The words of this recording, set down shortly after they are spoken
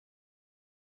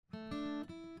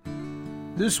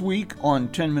This week on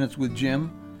 10 Minutes with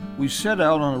Jim, we set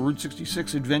out on a Route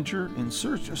 66 adventure in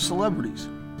search of celebrities.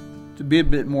 To be a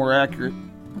bit more accurate,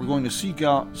 we're going to seek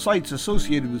out sites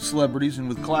associated with celebrities and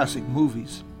with classic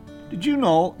movies. Did you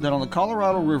know that on the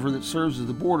Colorado River that serves as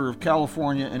the border of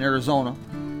California and Arizona,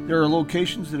 there are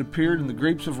locations that appeared in The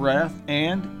Grapes of Wrath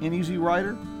and in Easy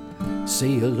Rider?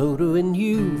 Say hello to a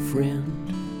new friend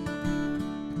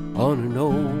on an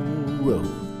old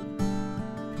road.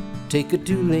 Take a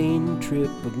two-lane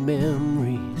trip of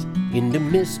memories into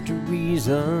mysteries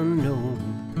unknown.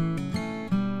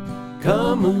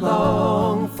 Come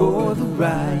along for the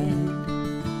ride.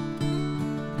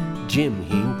 Jim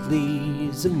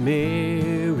Hinckley's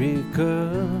America.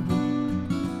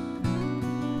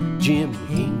 Jim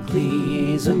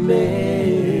Hinckley's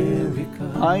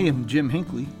America. I am Jim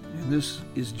Hinckley, and this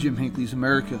is Jim Hinckley's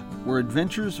America, where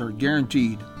adventures are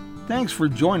guaranteed. Thanks for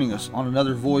joining us on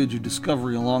another voyage of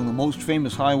discovery along the most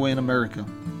famous highway in America.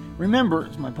 Remember,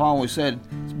 as my pa always said,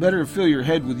 it's better to fill your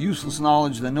head with useless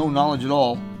knowledge than no knowledge at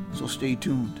all, so stay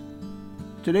tuned.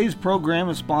 Today's program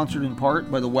is sponsored in part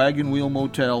by the Wagon Wheel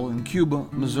Motel in Cuba,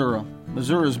 Missouri,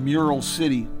 Missouri's Mural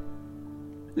City.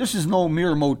 This is no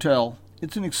mere motel.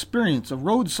 It's an experience, a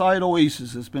roadside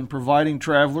oasis that's been providing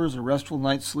travelers a restful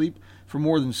night's sleep for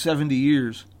more than 70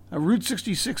 years. A Route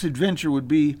 66 adventure would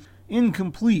be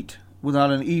incomplete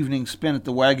without an evening spent at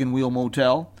the Wagon Wheel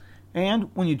Motel.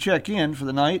 And when you check in for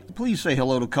the night, please say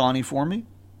hello to Connie for me.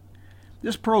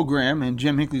 This program and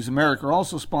Jim Hinckley's America are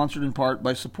also sponsored in part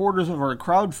by supporters of our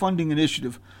crowdfunding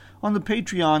initiative on the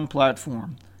Patreon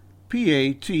platform,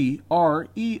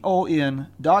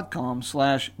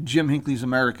 patreon.com/Jim Hinckley's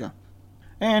America.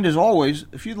 And as always,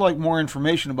 if you'd like more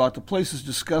information about the places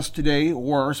discussed today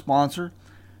or our sponsor,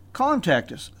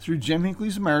 contact us through Jim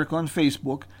Hinckley's America on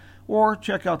Facebook or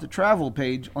check out the travel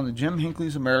page on the Jim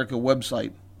Hinckley's America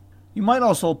website. You might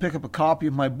also pick up a copy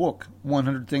of my book,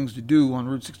 100 Things to Do on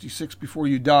Route 66 Before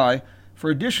You Die, for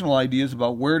additional ideas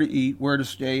about where to eat, where to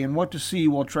stay, and what to see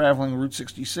while traveling Route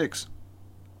 66.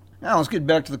 Now let's get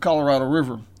back to the Colorado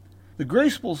River. The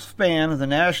graceful span of the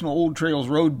National Old Trails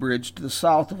Road Bridge to the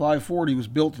south of I-40 was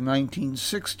built in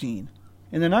 1916.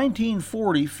 In the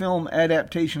 1940 film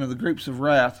adaptation of The Grapes of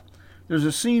Wrath, there's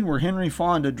a scene where Henry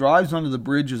Fonda drives under the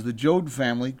bridge as the Joad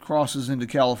family crosses into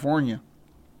California.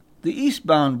 The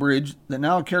eastbound bridge that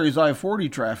now carries I-40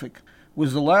 traffic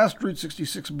was the last Route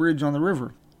 66 bridge on the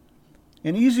river.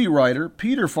 In Easy Rider,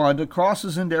 Peter Fonda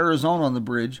crosses into Arizona on the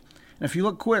bridge, and if you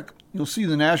look quick, you'll see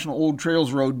the National Old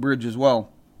Trails Road Bridge as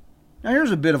well. Now here's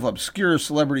a bit of obscure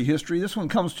celebrity history. This one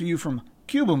comes to you from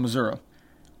Cuba, Missouri.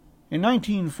 In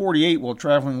 1948, while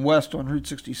traveling west on Route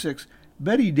 66,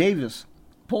 Betty Davis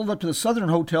pulled up to the Southern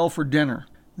Hotel for dinner.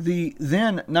 The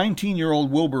then 19-year-old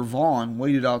Wilbur Vaughn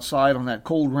waited outside on that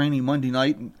cold, rainy Monday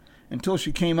night until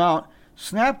she came out,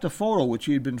 snapped a photo which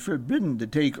he had been forbidden to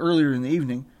take earlier in the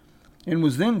evening, and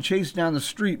was then chased down the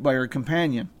street by her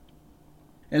companion.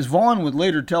 As Vaughn would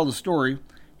later tell the story,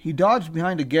 he dodged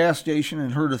behind a gas station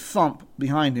and heard a thump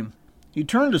behind him. He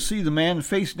turned to see the man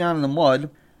face down in the mud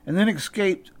and then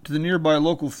escaped to the nearby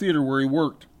local theater where he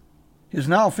worked. His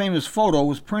now famous photo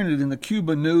was printed in the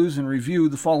Cuba News and Review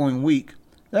the following week.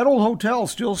 That old hotel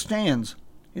still stands.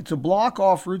 It's a block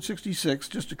off Route 66,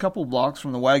 just a couple blocks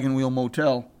from the Wagon Wheel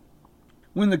Motel.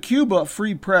 When the Cuba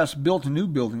Free Press built a new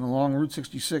building along Route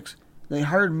 66, they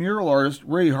hired mural artist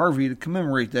Ray Harvey to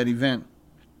commemorate that event.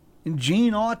 And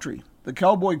Gene Autry, the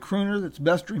cowboy crooner that's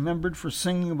best remembered for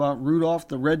singing about Rudolph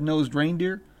the Red-Nosed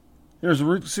Reindeer, there's a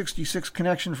Route 66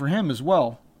 connection for him as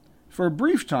well. For a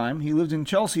brief time, he lived in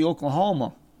Chelsea,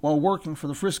 Oklahoma, while working for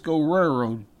the Frisco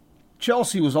Railroad.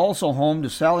 Chelsea was also home to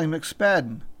Sally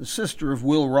McSpadden, the sister of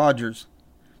Will Rogers.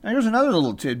 Now here's another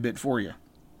little tidbit for you.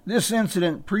 This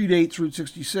incident predates Route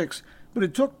 66, but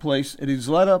it took place at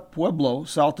Isleta Pueblo,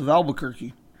 south of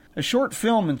Albuquerque. A short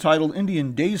film entitled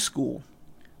Indian Day School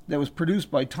that was produced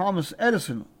by Thomas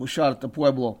Edison was shot at the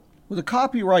Pueblo. With a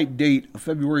copyright date of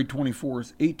February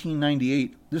 24th,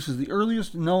 1898, this is the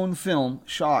earliest known film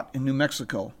shot in New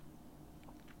Mexico.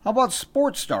 How about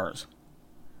sports stars?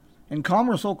 In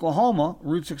Commerce, Oklahoma,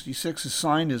 Route 66 is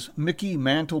signed as Mickey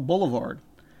Mantle Boulevard.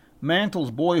 Mantle's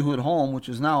boyhood home, which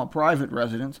is now a private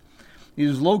residence,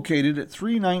 is located at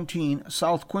 319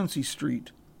 South Quincy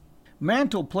Street.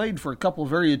 Mantle played for a couple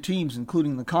of area teams,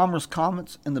 including the Commerce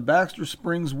Comets and the Baxter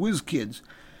Springs Whiz Kids.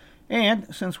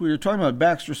 And, since we were talking about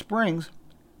Baxter Springs,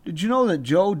 did you know that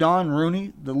Joe Don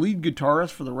Rooney, the lead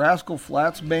guitarist for the Rascal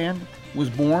Flatts Band, was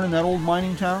born in that old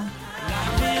mining town?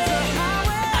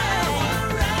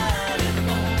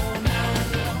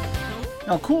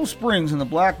 Now, Cool Springs in the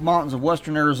Black Mountains of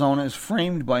western Arizona is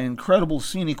framed by incredible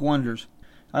scenic wonders.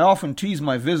 I often tease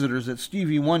my visitors that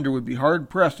Stevie Wonder would be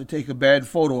hard-pressed to take a bad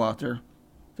photo out there.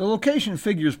 The location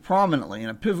figures prominently in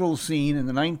a pivotal scene in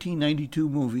the 1992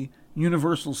 movie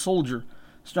Universal Soldier,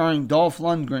 starring Dolph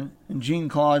Lundgren and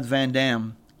Jean-Claude Van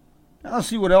Damme. Now let's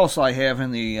see what else I have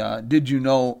in the Did You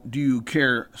Know, Do You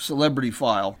Care celebrity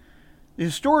file. The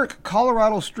historic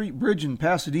Colorado Street Bridge in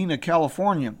Pasadena,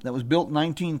 California, that was built in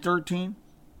 1913,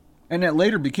 and that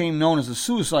later became known as the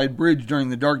Suicide Bridge during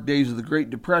the dark days of the Great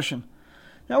Depression.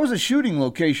 That was a shooting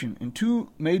location in two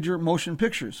major motion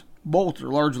pictures. Both are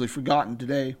largely forgotten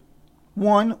today.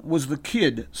 One was The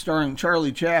Kid, starring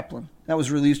Charlie Chaplin. That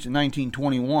was released in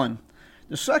 1921.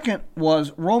 The second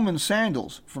was Roman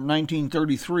Sandals from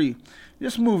 1933.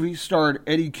 This movie starred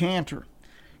Eddie Cantor.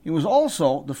 It was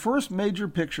also the first major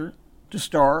picture to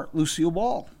star Lucille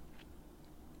Ball.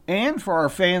 And for our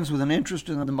fans with an interest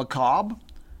in the macabre,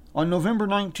 on November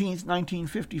 19,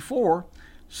 1954,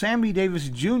 Sammy Davis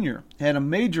Jr. had a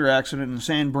major accident in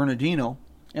San Bernardino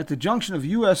at the junction of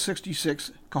US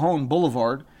 66 Cajon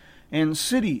Boulevard and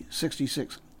City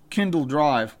 66 Kindle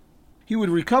Drive. He would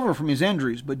recover from his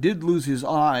injuries, but did lose his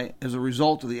eye as a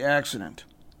result of the accident.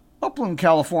 Upland,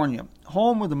 California,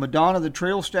 home of the Madonna the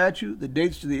Trail statue that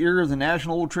dates to the era of the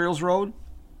National Old Trails Road.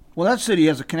 Well, that city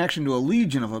has a connection to a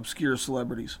legion of obscure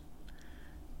celebrities.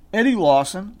 Eddie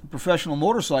Lawson, the professional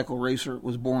motorcycle racer,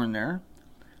 was born there.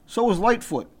 So was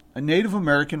Lightfoot, a Native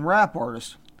American rap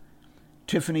artist.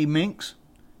 Tiffany Minks,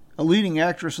 a leading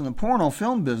actress in the porno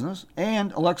film business,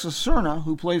 and Alexis Serna,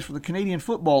 who plays for the Canadian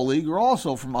Football League, are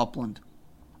also from Upland.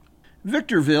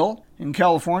 Victorville in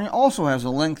California also has a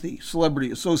lengthy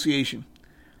celebrity association.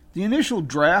 The initial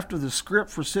draft of the script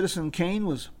for Citizen Kane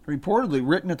was reportedly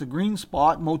written at the Green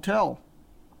Spot Motel.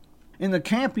 In the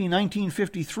campy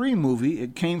 1953 movie,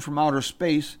 It Came from Outer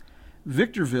Space,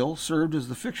 Victorville served as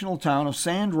the fictional town of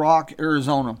Sand Rock,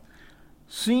 Arizona.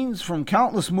 Scenes from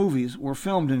countless movies were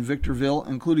filmed in Victorville,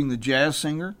 including The Jazz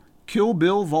Singer, Kill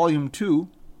Bill Volume 2,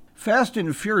 Fast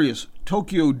and Furious,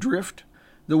 Tokyo Drift,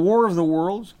 The War of the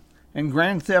Worlds, and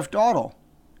Grand Theft Auto.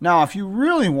 Now, if you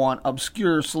really want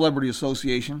obscure celebrity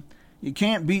association, you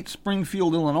can't beat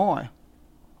Springfield, Illinois.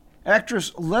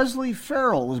 Actress Leslie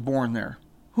Farrell was born there.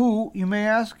 Who, you may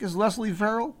ask, is Leslie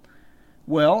Farrell?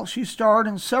 Well, she starred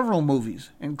in several movies,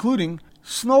 including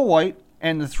Snow White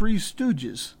and the Three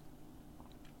Stooges.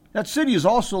 That city is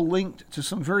also linked to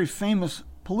some very famous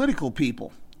political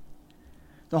people.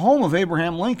 The home of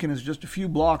Abraham Lincoln is just a few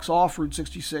blocks off Route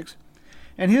 66,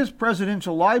 and his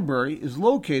presidential library is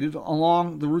located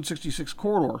along the Route 66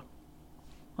 corridor.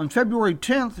 On February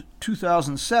 10,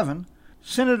 2007,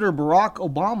 Senator Barack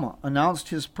Obama announced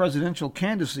his presidential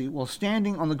candidacy while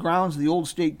standing on the grounds of the old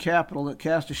state capitol that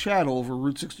cast a shadow over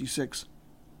Route 66.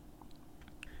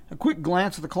 A quick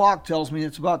glance at the clock tells me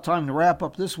it's about time to wrap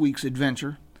up this week's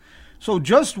adventure. So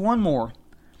just one more.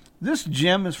 This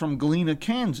gem is from Galena,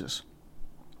 Kansas.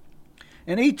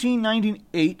 In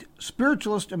 1898,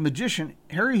 spiritualist and magician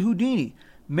Harry Houdini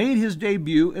made his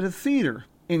debut at a theater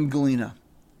in Galena.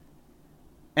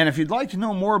 And if you'd like to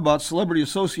know more about celebrity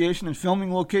association and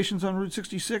filming locations on Route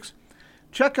 66,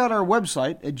 check out our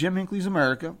website at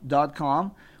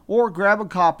JimHinckley'sAmerica.com or grab a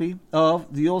copy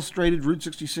of the Illustrated Route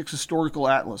 66 Historical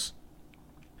Atlas.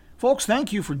 Folks,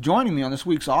 thank you for joining me on this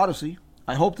week's Odyssey.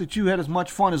 I hope that you had as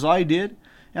much fun as I did,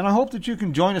 and I hope that you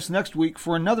can join us next week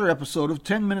for another episode of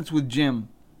 10 Minutes with Jim.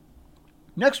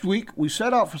 Next week, we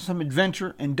set out for some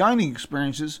adventure and dining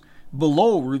experiences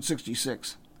below Route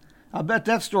 66. I bet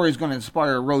that story is going to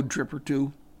inspire a road trip or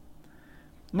two.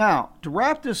 Now, to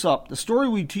wrap this up, the story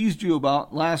we teased you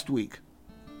about last week.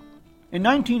 In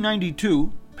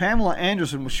 1992, Pamela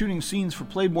Anderson was shooting scenes for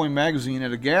Playboy magazine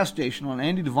at a gas station on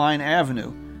Andy Devine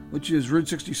Avenue, which is Route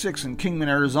 66 in Kingman,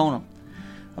 Arizona.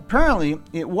 Apparently,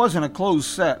 it wasn't a closed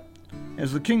set,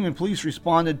 as the Kingman police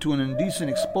responded to an indecent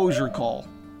exposure call.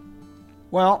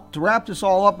 Well, to wrap this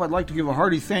all up, I'd like to give a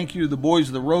hearty thank you to the boys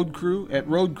of the Road Crew at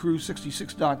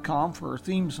roadcrew66.com for our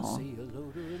theme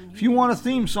song. If you want a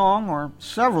theme song, or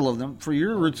several of them, for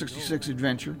your Route 66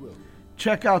 adventure,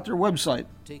 check out their website.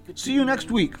 See you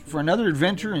next week for another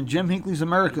adventure in Jim Hinckley's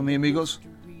America, mi amigos.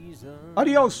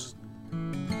 Adios!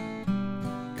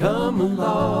 Come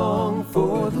along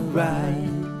for the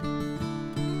ride.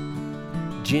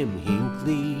 Jim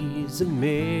Hinckley's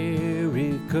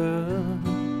America.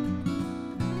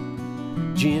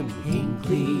 Jim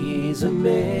Hinckley's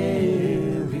America.